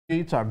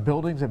Our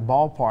buildings and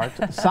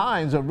ballparks,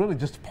 signs are really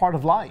just a part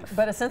of life.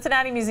 But a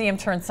Cincinnati museum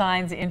turned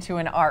signs into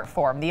an art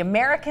form. The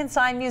American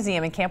Sign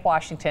Museum in Camp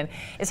Washington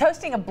is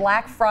hosting a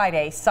Black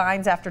Friday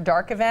Signs After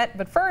Dark event.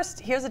 But first,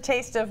 here's a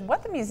taste of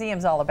what the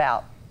museum's all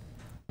about.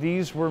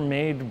 These were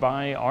made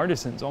by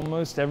artisans.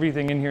 Almost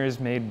everything in here is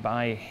made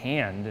by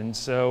hand, and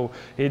so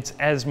it's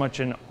as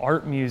much an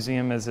art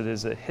museum as it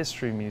is a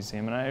history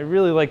museum. And I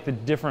really like the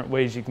different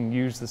ways you can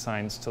use the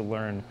signs to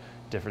learn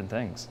different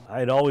things. I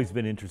had always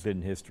been interested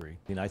in history.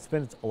 I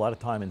spent a lot of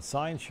time in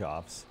sign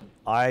shops.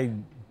 I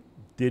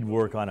did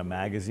work on a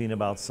magazine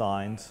about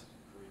signs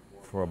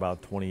for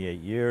about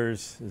 28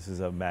 years. This is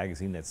a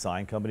magazine that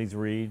sign companies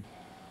read.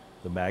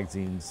 The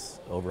magazine's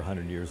over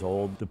 100 years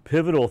old. The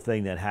pivotal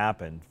thing that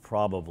happened,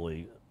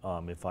 probably,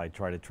 if I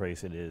try to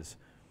trace it, is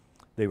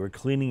they were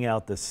cleaning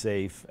out the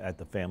safe at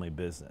the family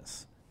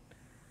business.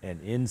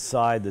 And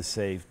inside the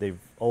safe,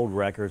 old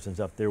records and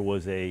stuff, there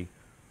was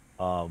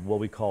what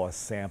we call a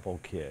sample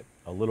kit,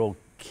 a little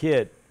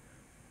kit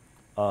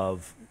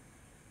of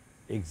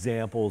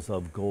examples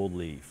of gold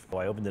leaf. So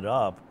I opened it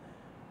up,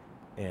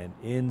 and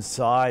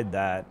inside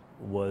that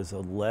was a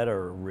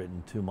letter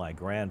written to my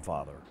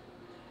grandfather.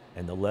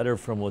 And the letter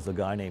was a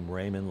guy named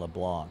Raymond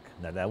LeBlanc.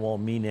 Now that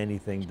won't mean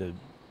anything to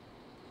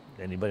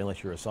anybody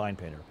unless you're a sign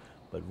painter,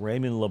 but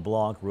Raymond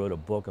LeBlanc wrote a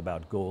book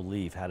about gold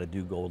leaf, how to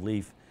do gold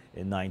leaf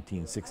in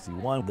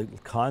 1961. The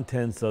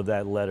contents of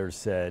that letter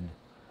said,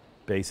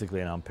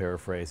 basically, and I'm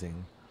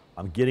paraphrasing,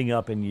 I'm getting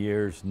up in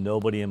years,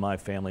 nobody in my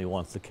family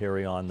wants to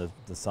carry on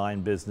the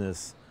sign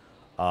business.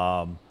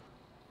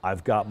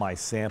 I've got my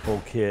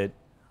sample kit,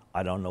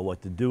 I don't know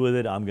what to do with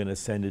it, I'm gonna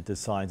send it to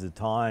Signs of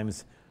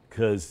Times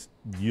because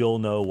you'll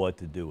know what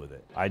to do with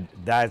it.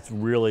 That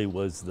really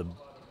was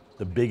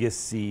the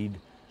biggest seed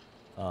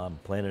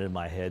planted in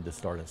my head to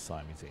start a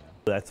sign museum.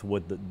 That's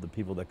what the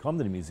people that come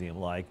to the museum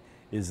like,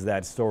 is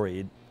that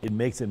story. It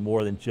makes it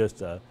more than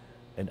just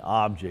an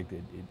object,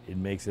 it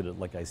makes it,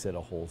 like I said,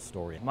 a whole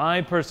story.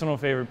 My personal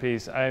favorite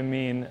piece,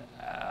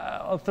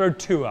 I'll throw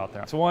two out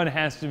there. So one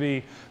has to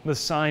be the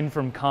sign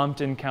from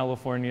Compton,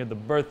 California, the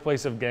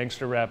birthplace of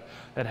gangster rap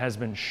that has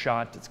been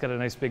shot. It's got a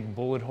nice big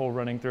bullet hole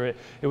running through it.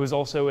 It was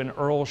also an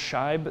Earl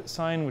Scheib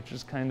sign, which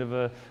is kind of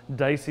a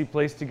dicey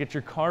place to get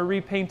your car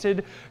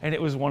repainted, and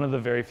it was one of the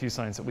very few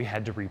signs that we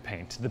had to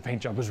repaint. The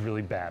paint job was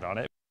really bad on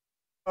it.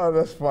 Oh,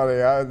 that's funny.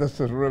 This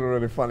is really,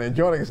 really funny. And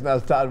joining us now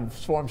is Tod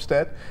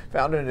Swormstedt,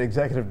 founder and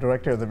executive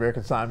director of the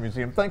American Sign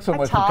Museum. Thanks so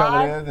much for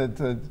coming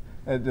in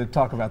and to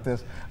talk about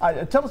this.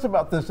 Tell us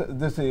about this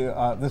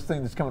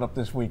thing that's coming up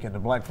this weekend, the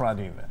Black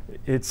Friday event.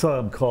 It's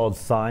called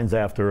Signs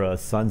After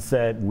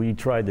Sunset. We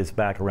tried this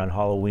back around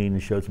Halloween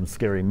and showed some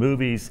scary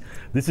movies.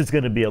 This is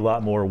going to be a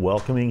lot more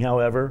welcoming,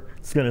 however.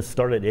 It's going to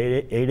start at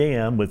 8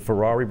 a.m. with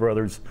Ferrari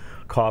Brothers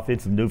Coffee.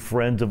 It's some new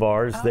friends of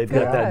ours. Oh, They've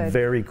got that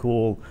very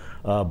cool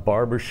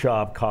barber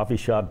shop, coffee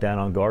shop down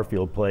on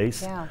Garfield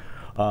Place. Yeah.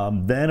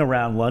 Then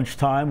around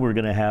lunchtime, we're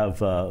going to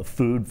have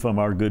food from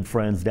our good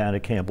friends down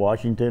at Camp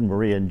Washington,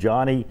 Maria and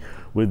Johnny,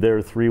 with their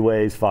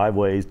 3-ways,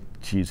 5-ways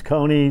cheese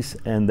conies.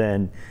 And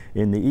then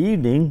in the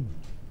evening,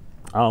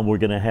 we're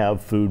going to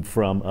have food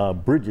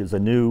from Bridges, a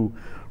new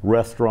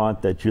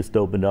restaurant that just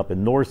opened up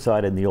in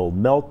Northside in the old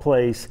Melt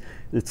Place.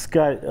 It's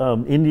got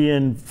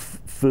Indian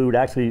food,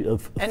 actually,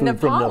 and food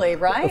Nepali,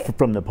 right?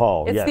 From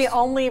Nepal, it's yes. the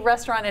only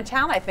restaurant in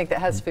town, I think, that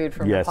has food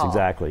from Nepal. Yes,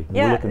 exactly.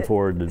 Yeah. We're looking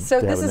forward to So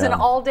this is an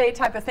them. all-day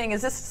type of thing.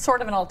 Is this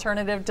sort of an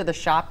alternative to the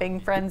shopping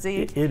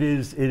frenzy? It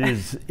is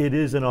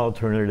an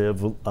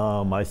alternative.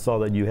 I saw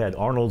that you had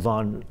Arnold's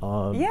on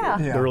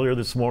earlier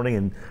this morning,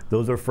 and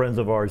those are friends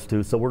of ours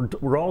too. So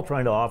we're all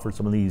trying to offer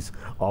some of these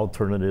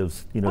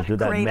alternatives, to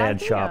that mad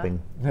shopping.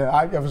 Yeah,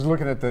 I was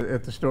looking at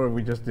the story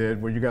we just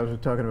did where you guys were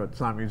talking about the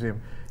Sign Museum.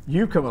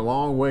 You've come a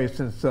long way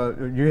since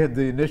you had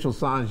the initial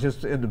signs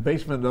just in the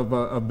basement of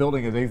a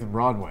building at 8th and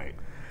Broadway.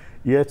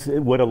 Yeah,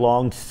 what a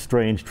long,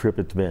 strange trip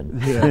it's been.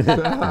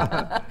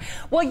 Yes.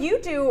 Well,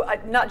 you do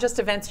not just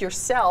events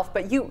yourself,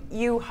 but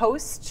you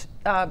host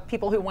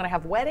people who want to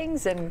have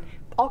weddings and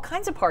all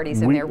kinds of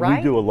parties in there, right?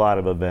 We do a lot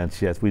of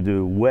events, yes. We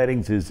do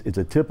weddings, it's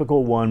a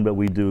typical one, but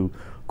we do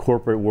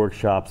corporate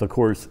workshops. Of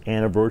course,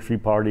 anniversary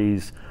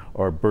parties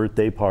or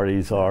birthday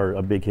parties are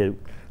a big hit,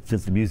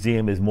 since the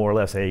museum is more or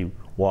less a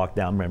walk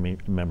down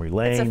memory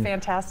lane. It's a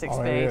fantastic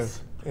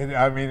space.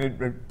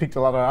 It piqued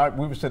a lot of.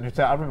 We were sitting here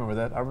saying, I remember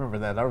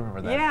that.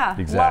 Yeah,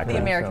 exactly. Love the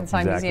American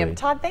Sign Museum.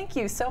 Tod, thank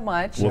you so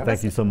much. Well,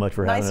 thank you so much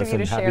for having us,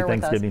 and happy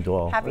Thanksgiving to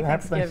all. Happy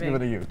Thanksgiving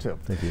to you too.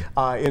 Thank you.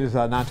 It is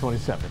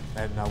 9:27,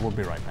 and we'll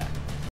be right back.